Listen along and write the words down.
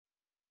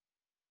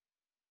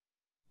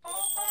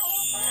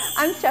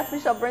I'm Chef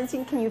Michelle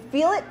Bernstein. Can you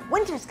feel it?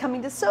 Winter's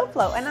coming to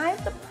SoFlo, and I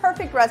have the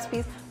perfect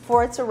recipes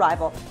for its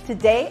arrival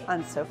today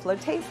on SoFlo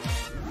Taste.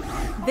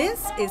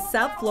 This is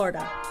South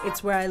Florida.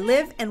 It's where I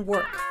live and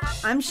work.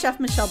 I'm Chef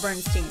Michelle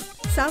Bernstein.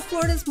 South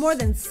Florida is more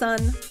than sun,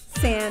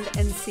 sand,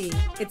 and sea.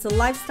 It's a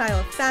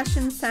lifestyle of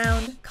fashion,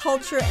 sound,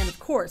 culture, and of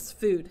course,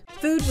 food.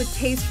 Food with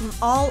taste from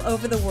all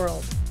over the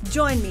world.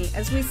 Join me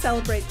as we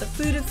celebrate the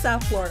food of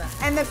South Florida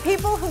And the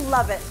people who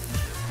love it.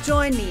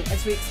 Join me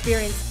as we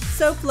experience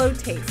SoFlo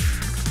Taste.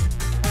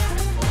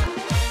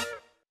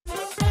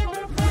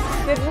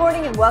 Good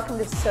morning and welcome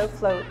to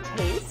SoFlo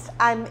Taste.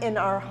 I'm in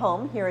our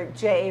home here at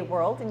JA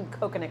World in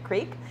Coconut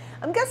Creek.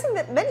 I'm guessing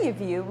that many of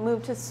you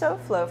moved to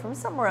SoFlo from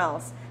somewhere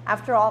else.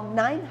 After all,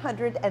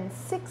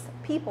 906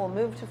 people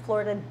move to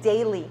Florida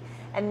daily,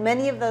 and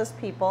many of those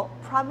people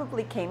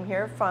probably came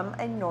here from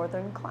a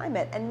northern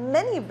climate, and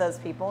many of those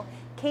people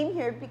came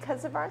here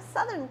because of our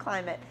southern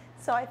climate.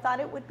 So I thought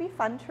it would be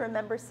fun to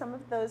remember some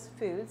of those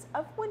foods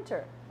of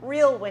winter,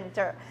 real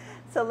winter.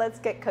 So let's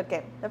get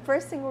cooking. The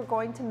first thing we're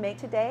going to make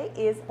today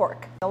is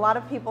pork. A lot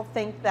of people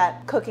think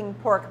that cooking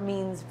pork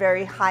means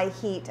very high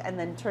heat and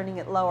then turning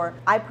it lower.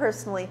 I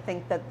personally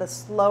think that the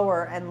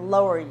slower and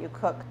lower you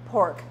cook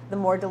pork, the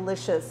more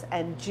delicious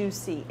and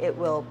juicy it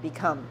will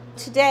become.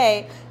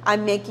 Today,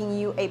 I'm making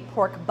you a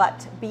pork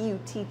butt,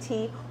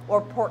 B-U-T-T, or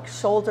pork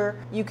shoulder.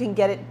 You can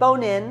get it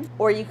bone in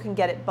or you can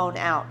get it bone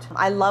out.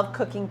 I love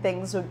cooking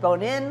things with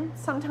bone in.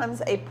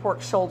 Sometimes a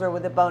pork shoulder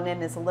with a bone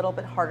in is a little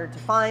bit harder to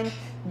find.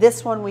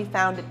 This one we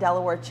found at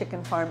Delaware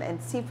Chicken Farm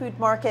and Seafood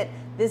Market.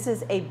 This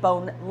is a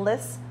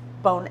boneless,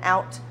 bone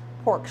out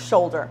pork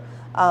shoulder.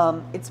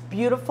 It's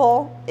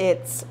beautiful.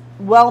 It's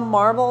well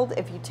marbled.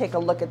 If you take a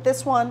look at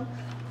this one,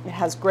 it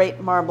has great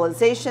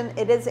marbleization.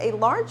 It is a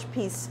large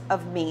piece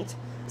of meat,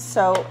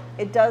 so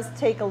it does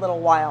take a little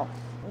while.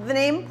 The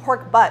name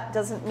pork butt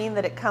doesn't mean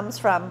that it comes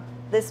from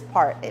this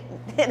part. It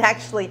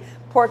actually,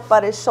 pork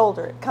butt is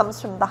shoulder. It comes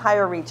from the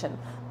higher region,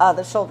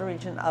 the shoulder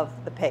region of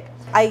the pig.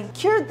 I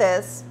cured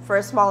this for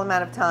a small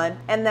amount of time,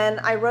 and then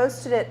I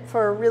roasted it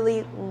for a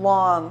really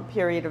long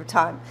period of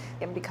time.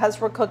 And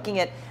because we're cooking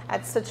it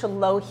at such a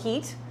low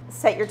heat,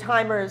 set your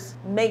timers,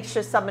 make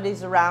sure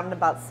somebody's around in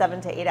about 7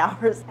 to 8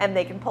 hours and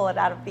they can pull it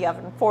out of the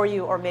oven for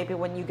you, or maybe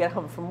when you get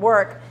home from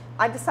work.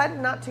 I decided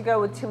not to go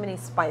with too many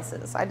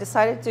spices. I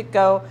decided to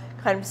go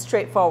kind of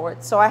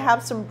straightforward. So I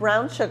have some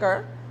brown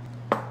sugar,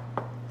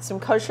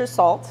 some kosher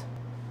salt,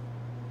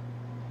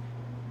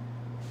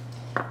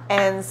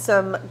 and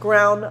some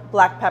ground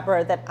black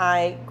pepper that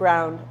I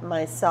ground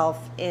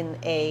myself in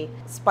a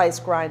spice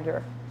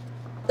grinder.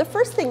 The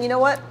first thing, you know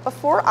what?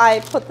 Before I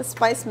put the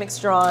spice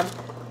mixture on,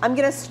 I'm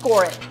gonna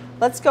score it.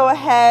 Let's go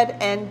ahead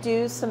and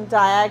do some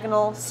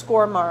diagonal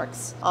score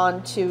marks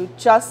onto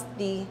just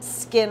the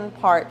skin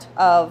part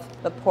of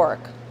the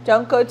pork.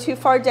 Don't go too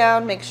far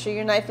down. Make sure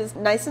your knife is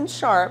nice and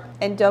sharp,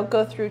 and don't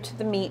go through to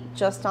the meat,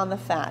 just on the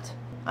fat.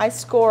 I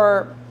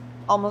score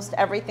almost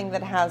everything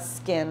that has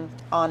skin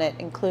on it,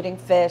 including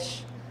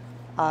fish,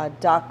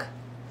 duck,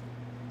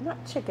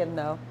 not chicken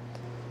though,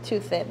 too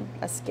thin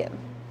a skin.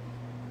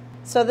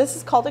 So this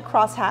is called a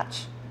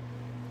crosshatch,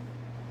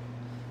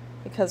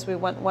 because we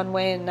went one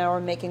way and now we're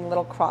making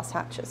little cross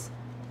hatches.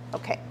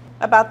 Okay,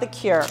 about the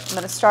cure. I'm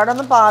gonna start on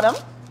the bottom.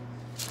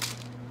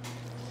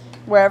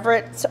 Wherever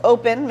it's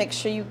open, make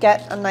sure you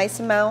get a nice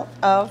amount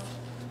of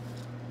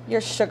your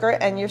sugar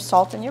and your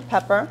salt and your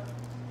pepper.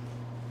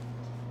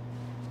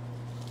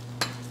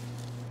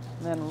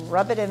 And then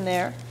rub it in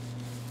there.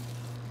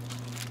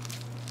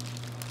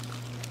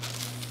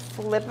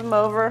 Flip them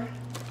over.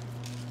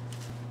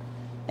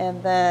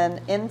 And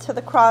then into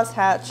the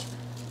crosshatch,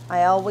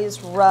 I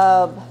always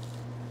rub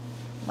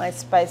my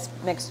spice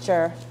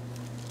mixture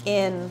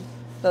in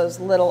those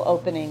little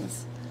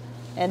openings,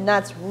 and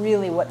that's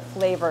really what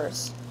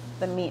flavors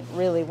the meat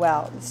really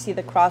well. You see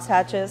the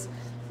crosshatches?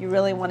 You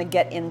really want to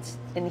get in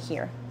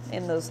here,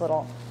 in those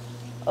little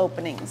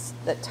openings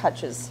that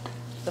touches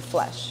the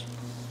flesh.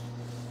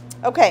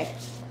 Okay,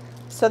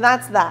 so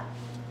that's that.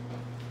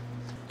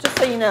 Just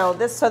so you know,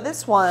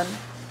 this one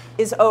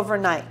is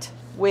overnight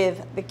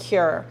with the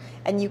cure,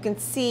 and you can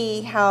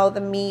see how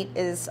the meat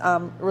is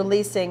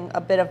releasing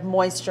a bit of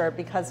moisture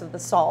because of the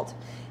salt.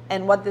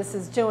 And what this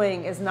is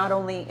doing is not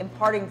only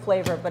imparting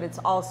flavor, but it's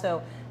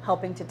also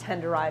helping to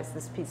tenderize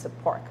this piece of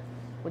pork,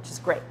 which is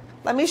great.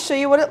 Let me show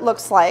you what it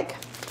looks like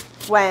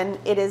when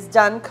it is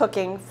done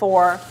cooking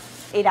for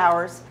 8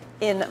 hours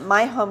in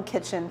my home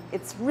kitchen.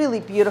 It's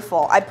really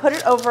beautiful. I put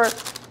it over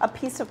a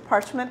piece of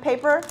parchment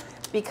paper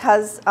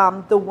because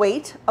the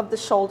weight of the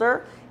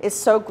shoulder is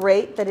so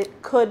great that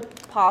it could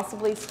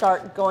possibly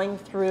start going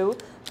through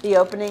the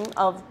opening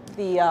of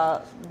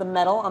the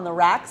metal on the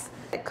racks.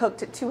 It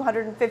cooked at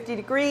 250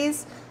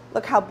 degrees.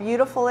 Look how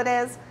beautiful it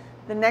is.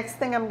 The next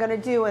thing I'm gonna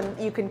do, and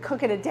you can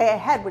cook it a day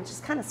ahead, which is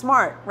kind of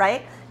smart,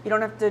 right? You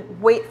don't have to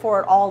wait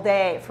for it all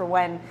day for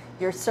when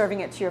you're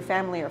serving it to your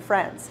family or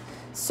friends.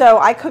 So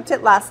I cooked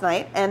it last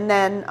night, and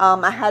then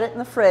I had it in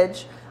the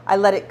fridge. I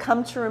let it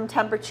come to room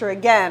temperature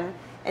again,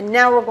 and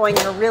now we're going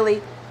in a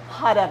really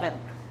hot oven.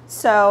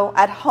 So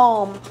at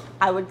home,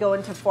 I would go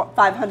into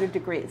 500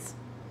 degrees.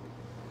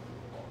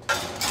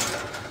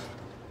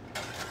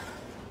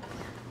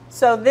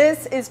 So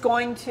this is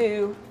going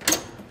to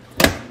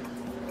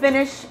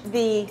finish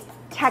the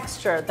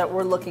texture that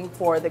we're looking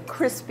for, the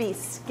crispy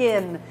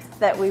skin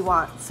that we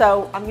want.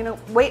 So I'm gonna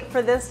wait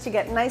for this to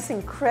get nice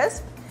and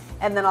crisp,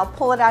 and then I'll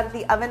pull it out of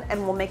the oven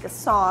and we'll make a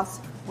sauce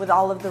with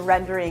all of the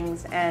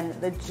renderings and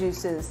the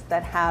juices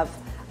that have,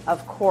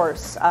 of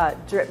course,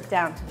 dripped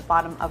down to the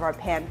bottom of our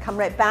pan. Come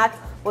right back,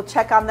 we'll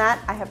check on that.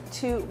 I have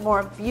 2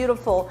 more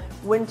beautiful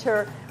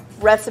winter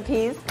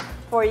recipes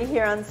for you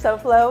here on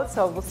SoFlo,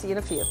 so we'll see you in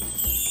a few.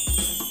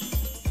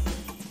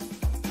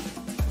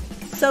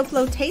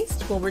 SoFlo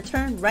Taste will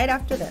return right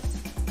after this.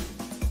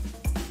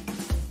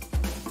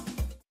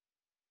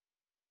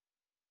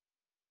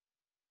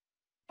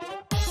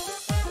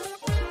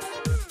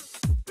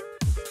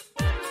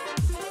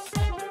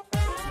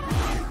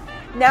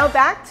 Now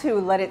back to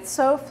Let It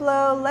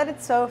SoFlo, Let It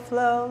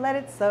SoFlo, Let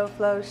It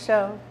SoFlo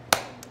show.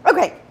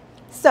 Okay,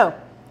 so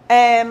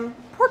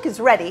pork is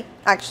ready,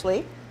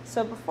 actually.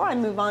 So before I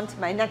move on to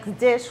my next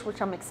dish,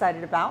 which I'm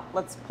excited about,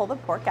 let's pull the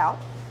pork out.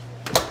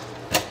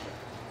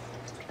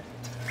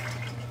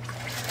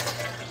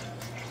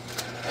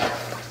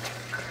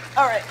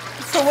 All right,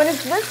 so when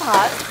it's this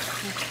hot,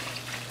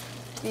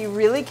 be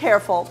really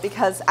careful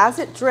because as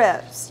it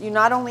drips, you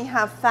not only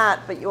have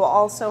fat, but you'll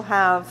also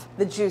have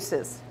the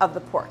juices of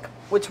the pork,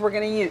 which we're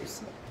gonna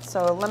use.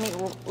 So let me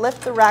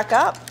lift the rack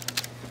up,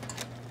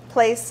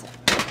 place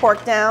the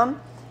pork down,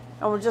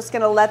 and we're just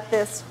gonna let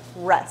this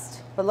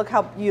rest. But look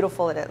how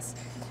beautiful it is.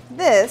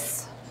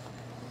 This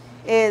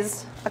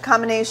is a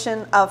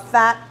combination of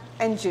fat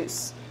and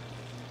juice.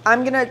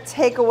 I'm gonna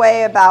take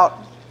away about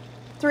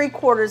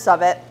 3/4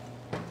 of it.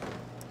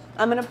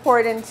 I'm gonna pour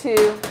it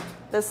into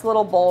this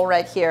little bowl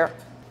right here.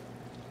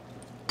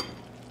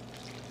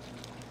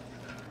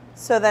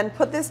 So then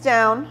put this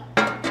down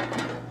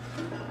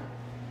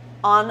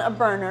on a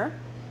burner.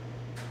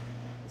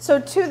 So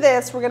to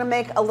this, we're gonna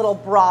make a little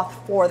broth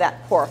for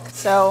that pork.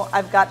 So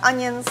I've got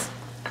onions,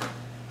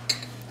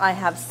 I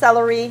have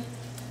celery,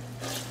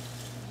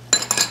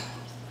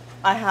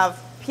 I have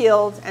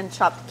peeled and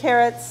chopped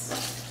carrots,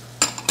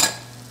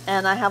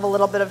 and I have a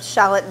little bit of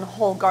shallot and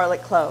whole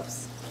garlic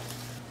cloves.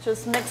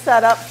 Just mix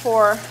that up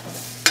for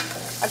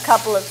a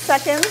couple of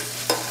seconds.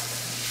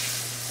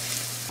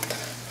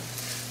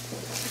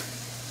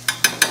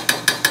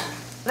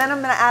 Then I'm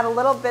going to add a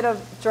little bit of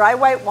dry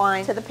white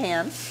wine to the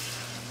pan.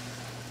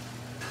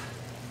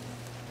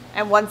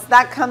 And once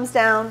that comes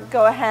down,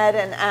 go ahead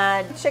and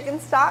add chicken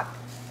stock.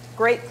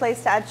 Great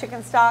place to add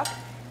chicken stock.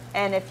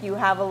 And if you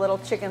have a little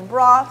chicken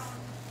broth,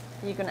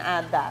 you can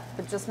add that.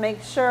 But just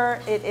make sure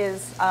it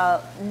is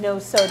no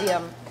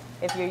sodium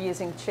if you're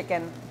using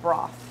chicken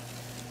broth.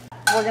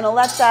 We're going to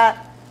let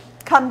that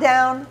come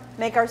down,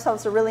 make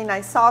ourselves a really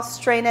nice sauce,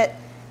 strain it,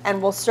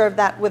 and we'll serve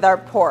that with our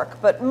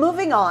pork. But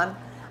moving on,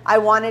 I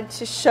wanted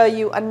to show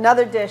you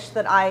another dish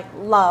that I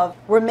love.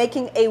 We're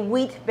making a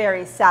wheat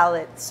berry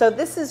salad. So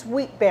this is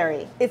wheat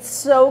berry. It's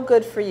so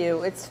good for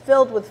you. It's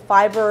filled with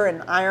fiber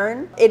and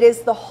iron. It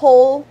is the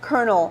whole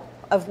kernel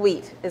of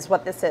wheat is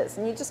what this is.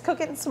 And you just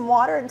cook it in some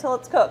water until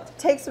it's cooked. It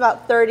takes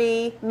about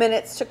 30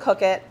 minutes to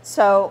cook it.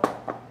 So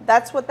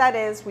that's what that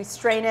is. We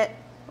strain it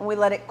and we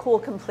let it cool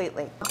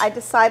completely. I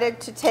decided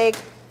to take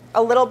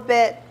a little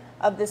bit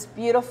of this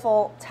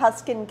beautiful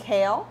Tuscan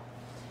kale,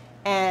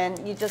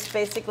 and you just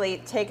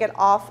basically take it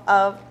off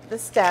of the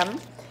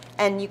stem,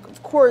 and you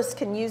of course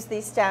can use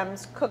these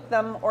stems, cook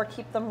them or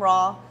keep them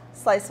raw,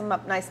 slice them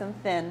up nice and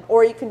thin,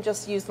 or you can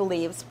just use the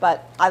leaves,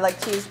 but I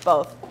like to use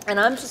both. And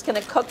I'm just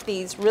gonna cook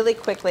these really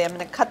quickly. I'm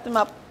gonna cut them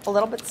up a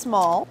little bit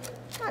small,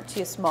 not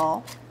too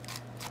small,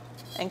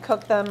 and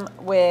cook them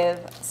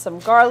with some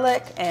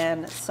garlic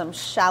and some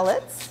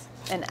shallots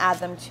and add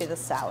them to the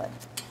salad.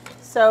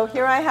 So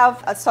here I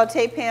have a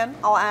saute pan.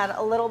 I'll add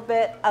a little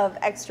bit of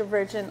extra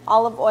virgin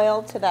olive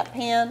oil to that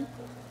pan,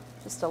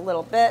 just a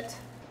little bit.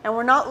 And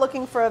we're not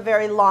looking for a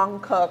very long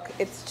cook.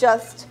 It's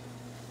just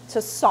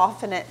to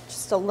soften it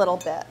just a little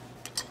bit.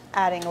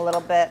 Adding a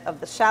little bit of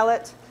the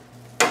shallot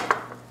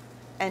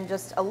and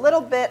just a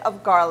little bit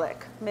of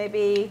garlic,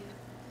 maybe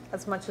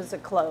as much as a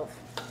clove.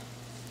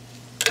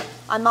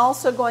 I'm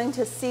also going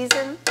to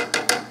season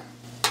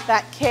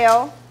that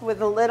kale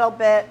with a little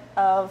bit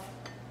of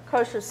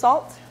kosher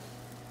salt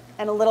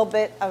and a little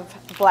bit of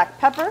black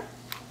pepper.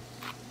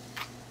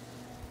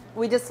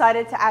 We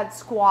decided to add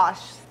squash,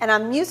 and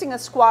I'm using a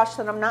squash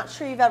that I'm not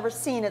sure you've ever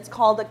seen. It's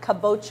called a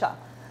kabocha.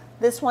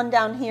 This one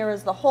down here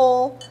is the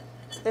whole.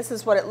 This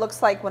is what it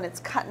looks like when it's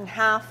cut in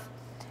half,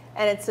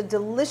 and it's a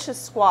delicious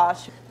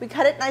squash. We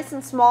cut it nice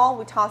and small.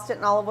 We tossed it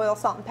in olive oil,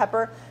 salt, and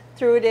pepper,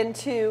 threw it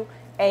into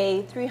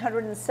a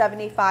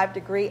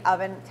 375-degree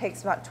oven. It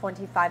takes about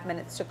 25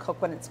 minutes to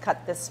cook when it's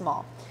cut this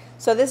small.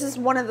 So this is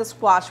one of the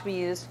squash we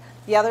used.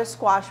 The other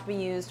squash we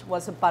used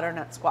was a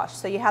butternut squash.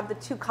 So you have the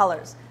two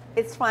colors,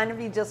 It's fine if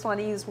you just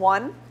want to use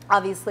one.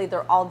 Obviously,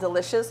 they're all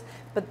delicious,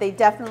 but they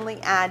definitely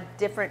add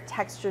different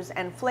textures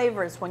and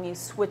flavors when you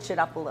switch it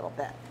up a little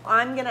bit.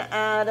 I'm going to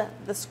add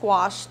the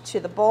squash to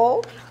the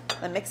bowl,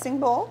 the mixing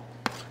bowl.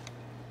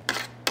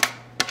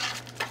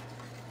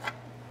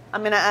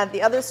 I'm going to add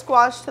the other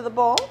squash to the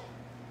bowl.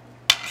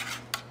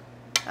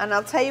 And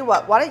I'll tell you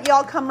what, why don't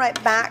y'all come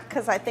right back,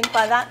 because I think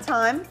by that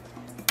time,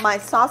 my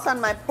sauce on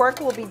my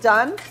pork will be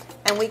done,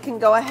 and we can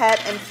go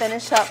ahead and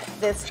finish up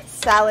this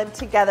salad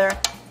together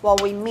while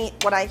we meet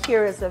what I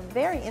hear is a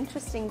very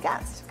interesting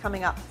guest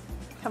coming up.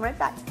 Come right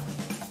back.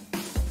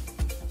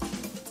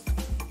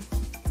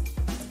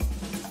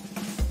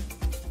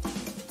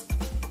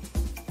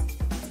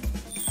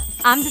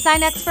 I'm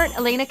design expert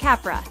Elena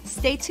Capra.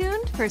 Stay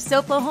tuned for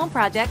SoFlo Home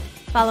Project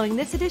following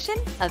this edition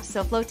of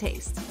SoFlo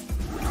Taste.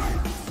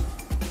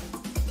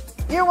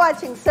 You're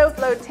watching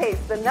SoFlo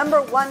Taste, the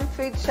 #1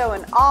 food show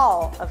in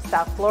all of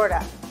South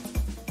Florida.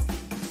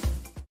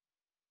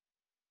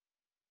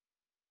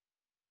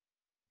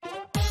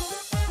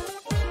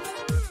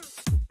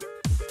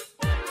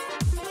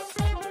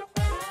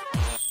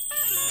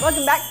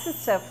 Welcome back to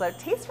SoFlo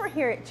Taste. We're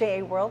here at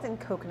JA World in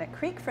Coconut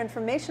Creek. For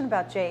information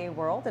about JA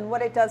World and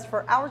what it does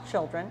for our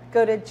children,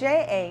 go to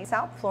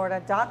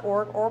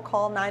jasouthflorida.org or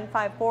call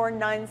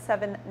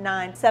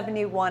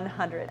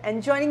 954-979-7100.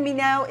 And joining me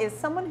now is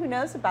someone who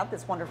knows about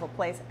this wonderful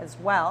place as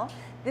well.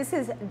 This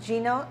is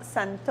Gino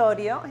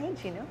Santorio. Hey,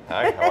 Gino.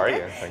 Hi, how are you?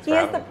 Thanks for having me. He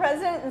is the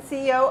president and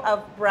CEO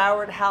of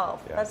Broward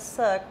Health. Yes.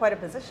 That's quite a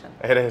position.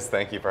 It is.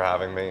 Thank you for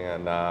having me.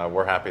 And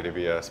we're happy to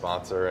be a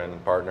sponsor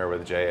and partner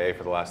with JA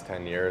for the last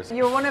 10 years.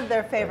 You're one of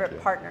their favorite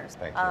partners.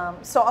 Thank you.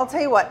 So I'll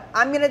tell you what,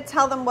 I'm going to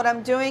tell them what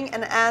I'm doing,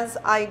 and as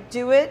I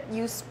do it,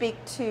 you speak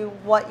to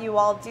what you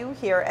all do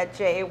here at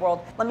JA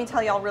World. Let me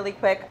tell you all really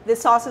quick,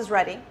 this sauce is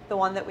ready, the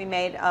one that we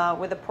made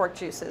with the pork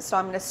juices. So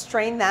I'm going to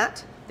strain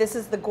that. This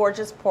is the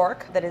gorgeous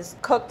pork that is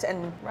cooked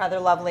and rather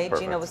lovely.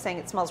 Perfect. Gino was saying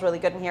it smells really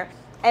good in here.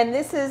 And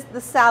this is the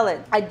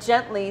salad. I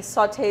gently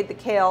sauteed the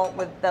kale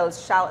with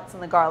those shallots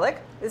and the garlic.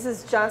 This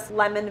is just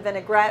lemon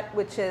vinaigrette,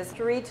 which is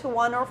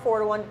 3-to-1 or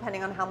 4-to-1,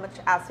 depending on how much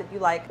acid you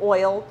like.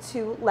 Oil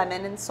to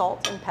lemon and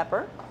salt and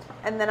pepper.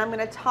 And then I'm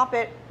gonna top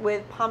it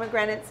with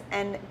pomegranates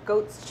and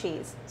goat's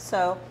cheese.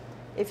 So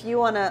if you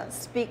want to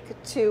speak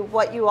to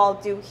what you all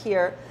do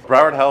here.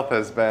 Broward Health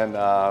has been,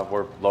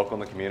 we're local in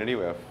the community.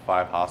 We have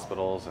 5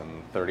 hospitals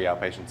and 30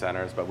 outpatient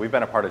centers, but we've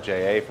been a part of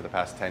JA for the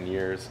past 10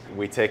 years.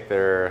 We take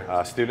their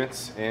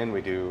students in, we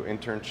do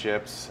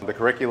internships. The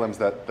curriculums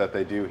that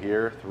they do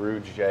here through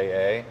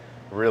JA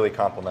really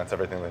complements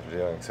everything that they're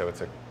doing. So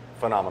it's a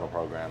phenomenal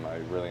program. I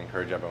really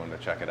encourage everyone to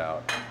check it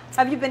out.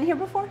 Have you been here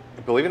before?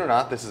 Believe it or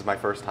not, this is my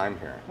first time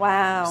here.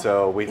 Wow.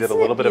 So we did Isn't a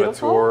little it bit of a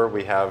beautiful? tour.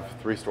 We have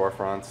 3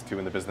 storefronts, 2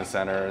 in the business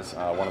centers,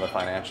 one in the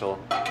financial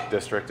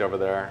district over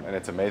there, and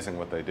it's amazing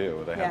what they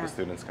do. They have the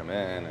students come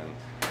in and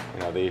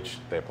they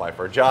apply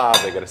for a job,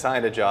 they get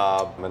assigned a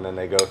job, and then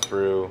they go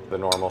through the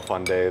normal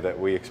fun day that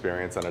we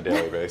experience on a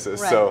daily basis.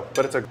 Right. So,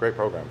 but it's a great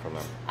program from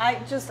them.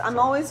 I'm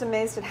always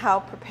amazed at how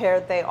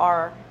prepared they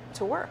are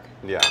to work.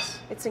 Yes.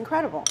 It's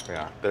incredible.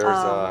 Yeah.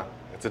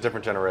 It's a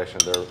different generation.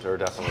 They're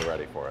definitely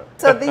ready for it.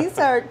 So these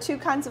are 2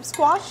 kinds of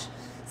squash,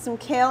 some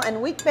kale and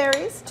wheat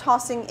berries,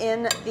 tossing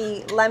in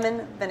the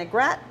lemon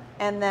vinaigrette,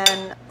 and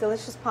then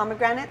delicious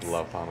pomegranates.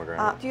 Love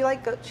pomegranate. Do you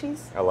like goat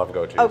cheese? I love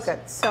goat cheese. Oh,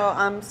 good. So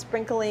I'm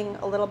sprinkling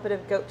a little bit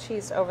of goat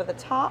cheese over the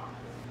top.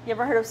 You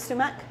ever heard of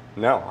sumac?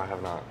 No, I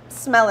have not.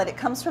 Smell it. It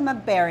comes from a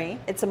berry.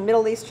 It's a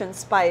Middle Eastern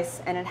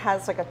spice, and it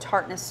has like a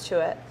tartness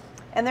to it.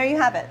 And there you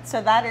have it.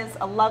 So that is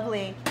a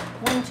lovely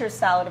winter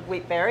salad of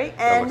wheat berry.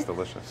 That And looks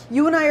delicious.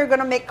 you and I are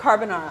going to make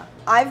carbonara.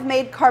 I've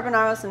made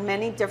carbonaras in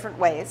many different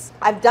ways.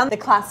 I've done the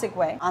classic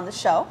way on the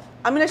show.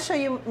 I'm going to show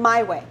you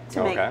my way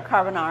to make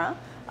carbonara,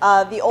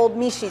 the old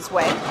Mishi's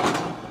way.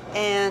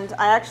 And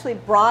I actually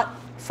brought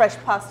fresh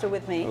pasta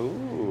with me.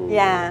 Ooh.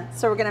 Yeah,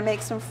 so we're going to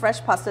make some fresh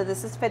pasta.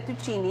 This is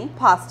fettuccine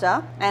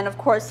pasta. And of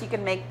course, you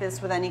can make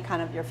this with any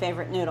kind of your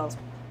favorite noodles.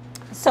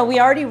 So we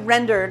already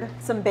rendered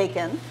some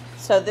bacon.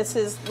 So this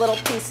is little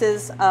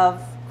pieces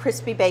of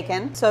crispy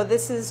bacon. So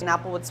this is an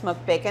Applewood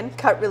smoked bacon,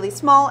 cut really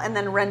small and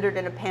then rendered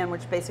in a pan,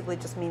 which basically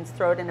just means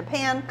throw it in a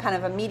pan, kind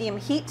of a medium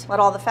heat, let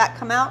all the fat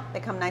come out.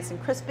 They come nice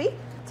and crispy.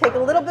 Take a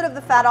little bit of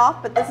the fat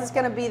off, but this is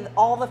going to be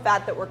all the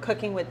fat that we're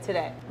cooking with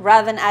today.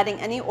 Rather than adding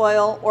any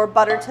oil or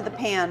butter to the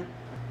pan,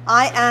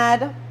 I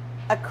add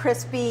a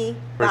crispy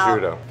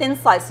prosciutto, thin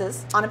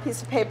slices on a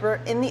piece of paper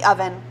in the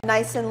oven,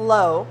 nice and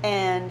low,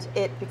 and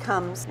it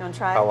becomes, you want to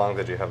try it? How long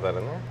did you have that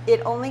in there?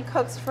 It only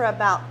cooks for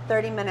about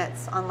 30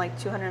 minutes on like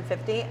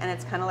 250, and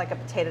it's kind of like a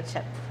potato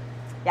chip.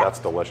 Yeah. That's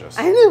delicious.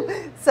 I know.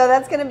 So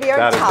that's going to be our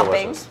That is topping.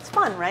 delicious. It's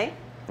fun, right?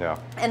 Yeah.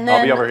 And then,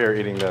 I'll be over here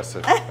eating this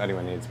if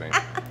anyone needs me.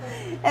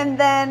 And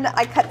then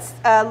I cut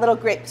little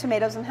grape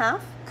tomatoes in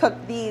half. Cook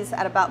these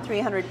at about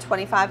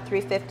 325,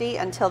 350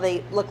 until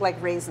they look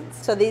like raisins.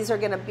 So these are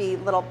going to be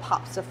little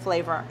pops of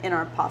flavor in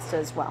our pasta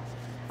as well.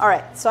 All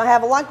right, so I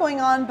have a lot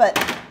going on, but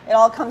it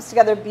all comes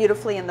together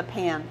beautifully in the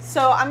pan.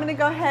 So I'm going to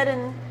go ahead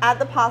and add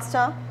the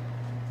pasta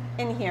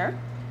in here.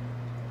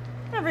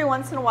 Every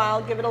once in a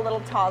while, give it a little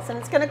toss. And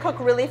it's going to cook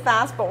really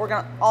fast, but we're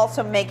going to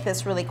also make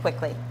this really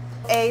quickly.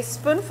 A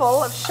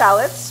spoonful of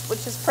shallots,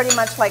 which is pretty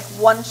much like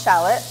one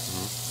shallot.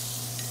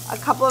 A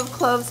couple of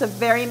cloves of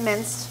very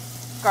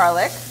minced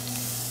garlic.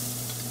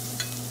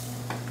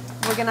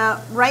 We're going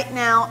to right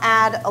now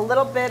add a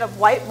little bit of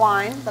white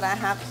wine that I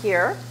have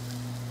here.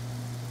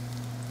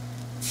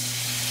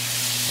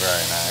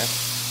 Very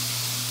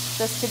nice.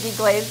 Just to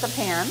deglaze the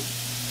pan.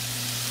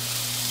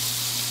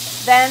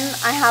 Then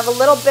I have a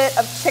little bit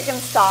of chicken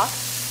stock,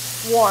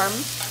 warm,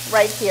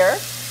 right here,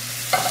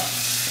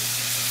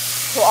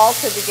 to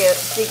also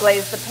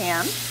deglaze the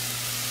pan.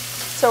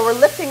 So we're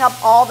lifting up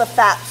all the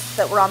fats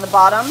that were on the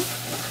bottom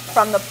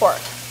from the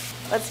pork.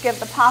 Let's give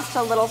the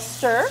pasta a little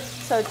stir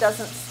so it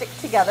doesn't stick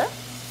together.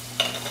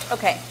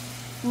 Okay,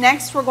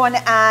 next we're going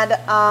to add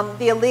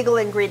the illegal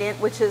ingredient,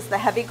 which is the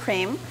heavy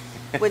cream,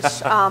 which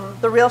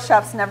the real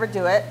chefs never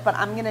do it, but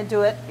I'm going to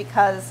do it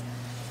because,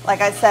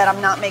 like I said,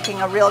 I'm not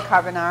making a real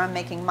carbonara, I'm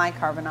making my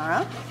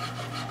carbonara.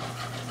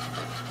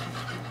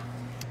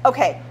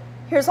 Okay,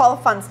 here's all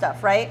the fun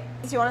stuff, right?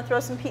 Do you want to throw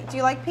some peas? Do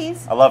you like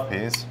peas? I love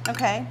peas.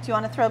 Okay, do you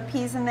want to throw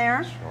peas in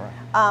there?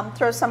 Sure.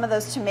 Throw some of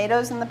those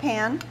tomatoes in the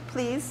pan,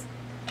 please.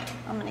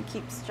 I'm going to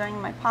keep stirring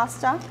my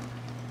pasta.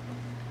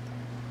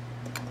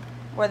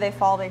 Where they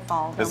fall, they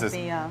fall. This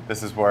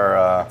is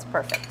where it's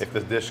perfect. if the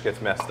dish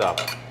gets messed up,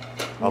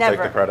 I'll Never.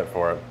 take the credit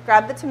for it.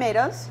 Grab the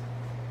tomatoes.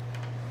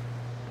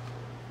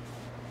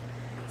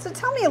 So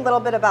tell me a little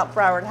bit about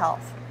Broward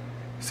Health.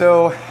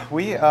 So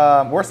we're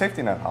a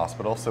safety net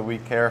hospital, so we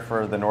care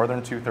for the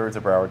northern 2/3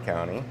 of Broward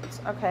County.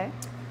 Okay.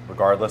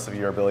 Regardless of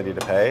your ability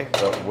to pay,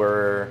 but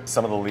we're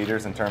some of the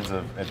leaders in terms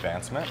of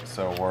advancement.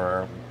 So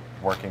we're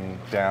working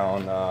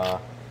down,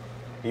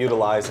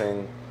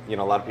 utilizing, a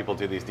lot of people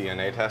do these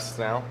DNA tests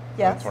now.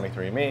 Yes.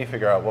 23andMe,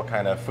 figure out what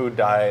kind of food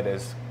diet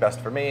is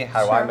best for me,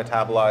 how I Sure.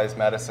 metabolize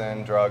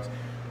medicine, drugs.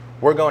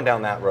 We're going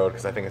down that road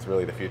because I think it's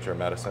really the future of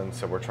medicine.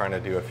 So we're trying to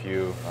do a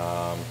few,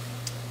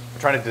 we're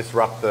trying to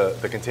disrupt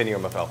the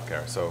continuum of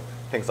healthcare. So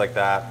things like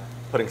that,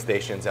 putting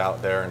stations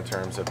out there in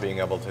terms of being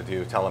able to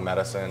do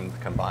telemedicine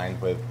combined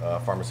with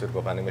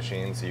pharmaceutical vending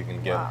machines so you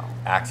can get Wow.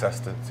 access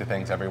to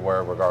things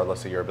everywhere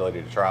regardless of your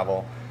ability to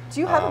travel. Do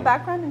you have a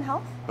background in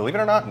health? Believe it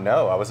or not,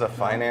 no. I was a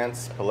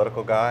finance,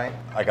 political guy.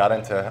 I got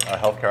into a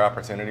healthcare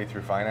opportunity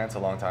through finance a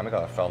long time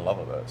ago. I fell in love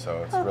with it.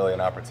 So it's really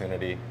an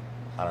opportunity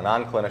on a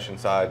non-clinician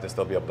side to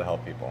still be able to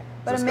help people.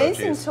 But Cisco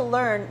amazing cheese. to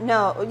learn.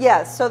 No,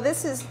 yes. So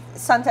this is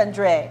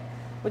Sant'Andrea,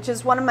 which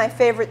is one of my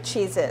favorite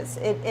cheeses.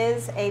 It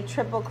is a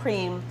triple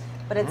cream,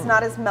 but it's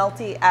not as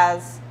melty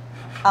as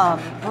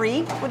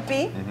brie would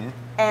be.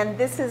 And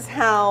this is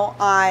how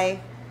I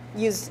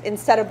use,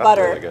 instead of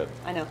butter. Really good.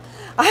 I know.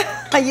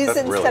 I use That's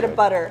it really instead of good.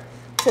 butter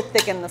to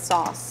thicken the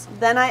sauce.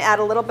 Then I add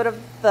a little bit of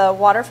the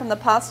water from the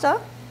pasta,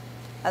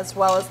 as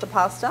well as the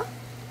pasta.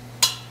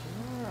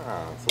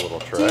 It's a little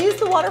trick. Do you use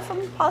the water from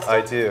the pasta?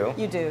 I do.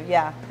 You do,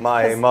 yeah.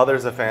 My 'Cause-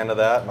 mother's a fan of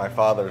that. My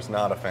father's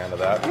not a fan of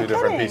that. You're Two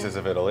different kidding. pieces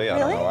of Italy. I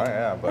Really? don't know why,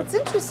 yeah. But That's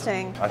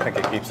interesting. I think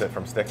it keeps it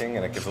from sticking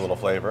and it gives a little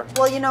flavor.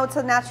 Well, it's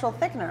a natural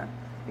thickener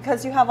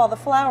because you have all the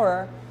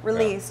flour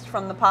released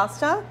from the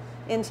pasta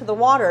into the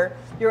water.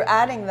 You're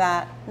adding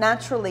that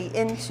naturally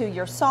into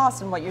your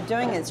sauce, and what you're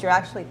doing is you're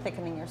actually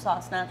thickening your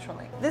sauce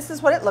naturally. This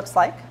is what it looks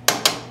like.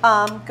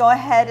 Go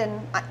ahead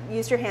and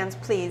use your hands,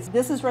 please.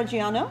 This is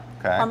Reggiano,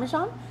 Okay.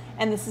 Parmesan,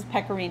 and this is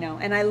Pecorino,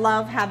 and I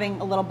love having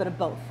a little bit of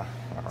both. All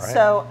right.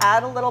 So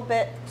add a little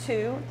bit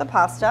to the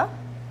pasta.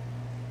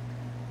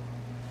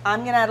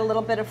 I'm going to add a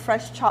little bit of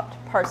fresh chopped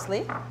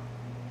parsley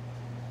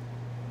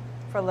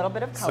for a little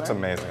bit of This color. looks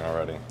amazing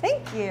already.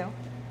 Thank you.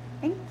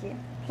 Thank you.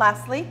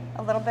 Lastly,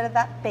 a little bit of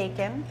that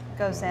bacon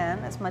goes in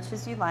as much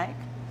as you like.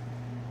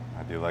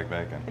 I do like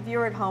bacon. If you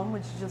were at home,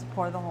 would you just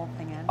pour the whole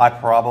thing in? I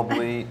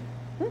probably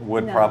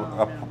would No, probably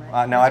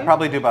right. no, Would I'd you?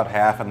 probably do about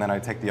half, and then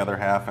I'd take the other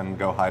half and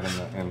go hide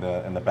in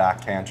the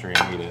back pantry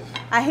and eat it.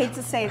 I hate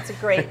to say it's a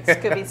great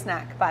Scooby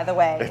snack, by the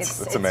way.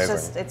 It's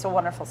amazing. It's a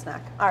wonderful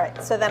snack. All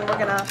right, so then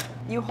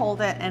you hold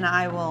it and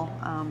I will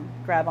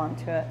grab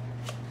onto it.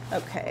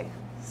 Okay,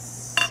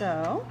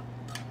 so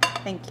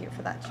thank you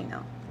for that,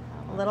 Gino.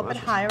 A little bit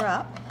Delicious. higher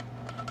up.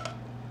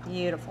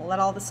 Beautiful. Let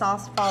all the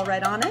sauce fall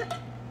right on it.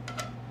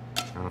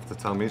 You don't have to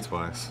tell me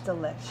twice.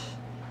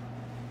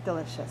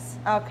 Delicious.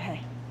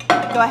 Okay.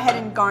 Go ahead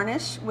and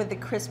garnish with the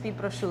crispy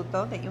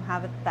prosciutto that you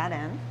have at that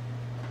end.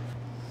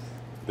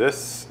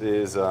 This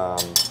is an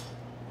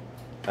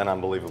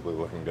unbelievably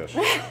looking dish.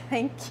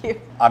 Thank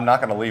you. I'm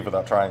not going to leave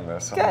without trying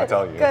this. I'm going to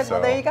tell you. Good. So.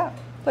 Well, there you go.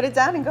 Put it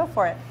down and go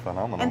for it.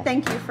 Phenomenal. And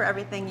thank you for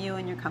everything you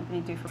and your company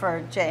do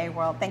for JA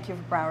World. Thank you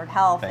for Broward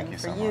Health Thank and you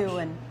for so you.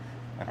 much. And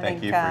And I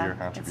thank think you for your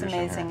contribution it's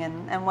amazing, here.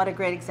 and what a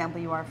great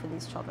example you are for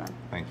these children.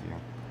 Thank you.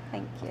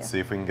 Thank you. Let's see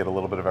if we can get a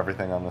little bit of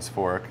everything on this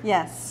fork.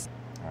 Yes.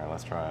 All right,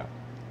 let's try it.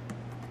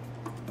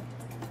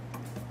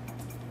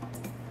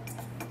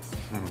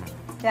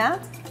 Yeah?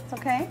 It's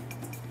okay?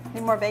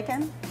 Need more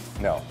bacon?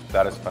 No,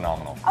 that is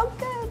phenomenal. Oh,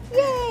 good.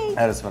 Yay!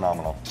 That is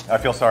phenomenal. I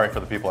feel sorry for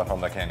the people at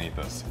home that can't eat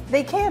this.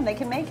 They can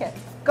make it.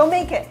 Go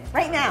make it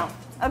right now.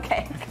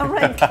 Okay, come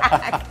right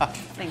back.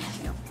 Thank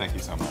you. Thank you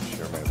so much.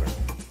 You're amazing.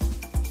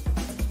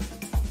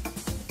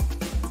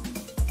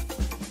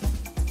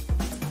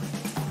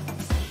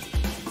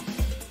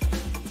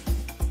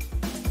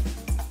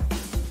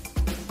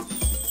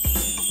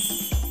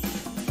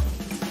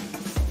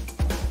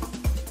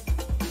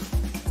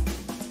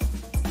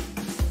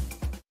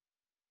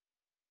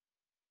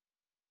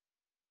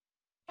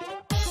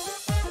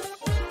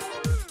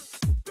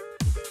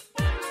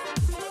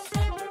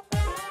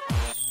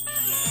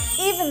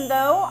 Even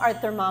though our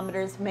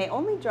thermometers may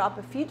only drop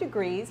a few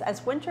degrees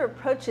as winter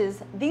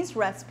approaches, these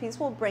recipes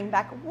will bring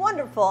back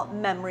wonderful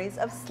memories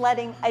of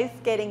sledding, ice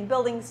skating,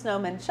 building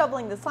snowmen,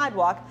 shoveling the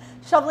sidewalk,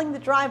 shoveling the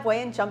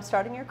driveway, and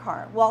jump-starting your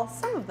car. While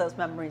some of those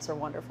memories are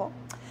wonderful,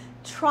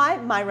 try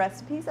my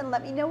recipes and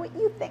let me know what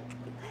you think.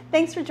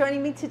 Thanks for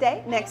joining me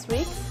today. Next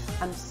week,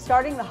 I'm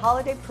starting the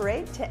holiday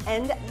parade to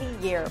end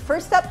the year.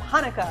 First up,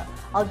 Hanukkah.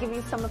 I'll give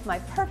you some of my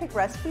perfect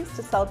recipes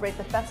to celebrate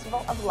the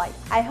Festival of Lights.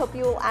 I hope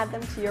you will add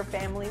them to your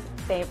family's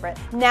favorite.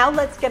 Now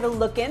let's get a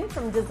look in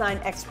from design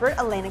expert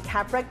Elena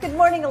Capra. Good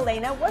morning,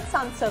 Elena. What's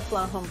on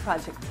SoFlo Home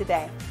Project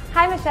today?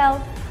 Hi,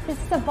 Michelle. This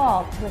is a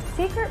vault to a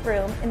secret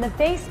room in the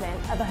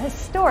basement of a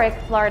historic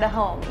Florida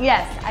home.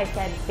 Yes, I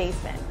said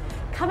basement.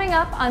 Coming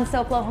up on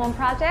SoFlo Home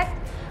Project,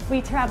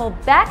 we travel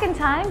back in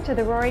time to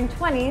the Roaring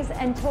 20s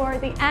and tour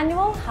the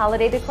annual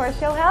Holiday Decor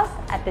Show House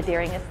at the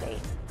Deering Estate.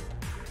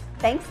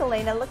 Thanks,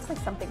 Elena. Looks like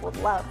something we'll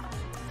love.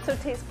 So,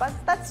 Taste Buds,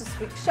 that's this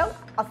week's show.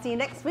 I'll see you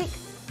next week.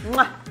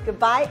 Mwah!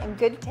 Goodbye and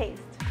good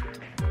taste.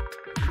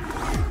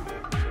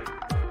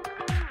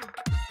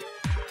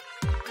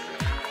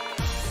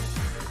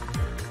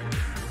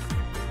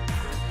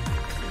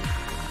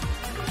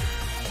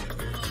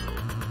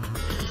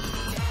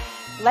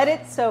 Let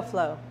it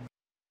SoFlo.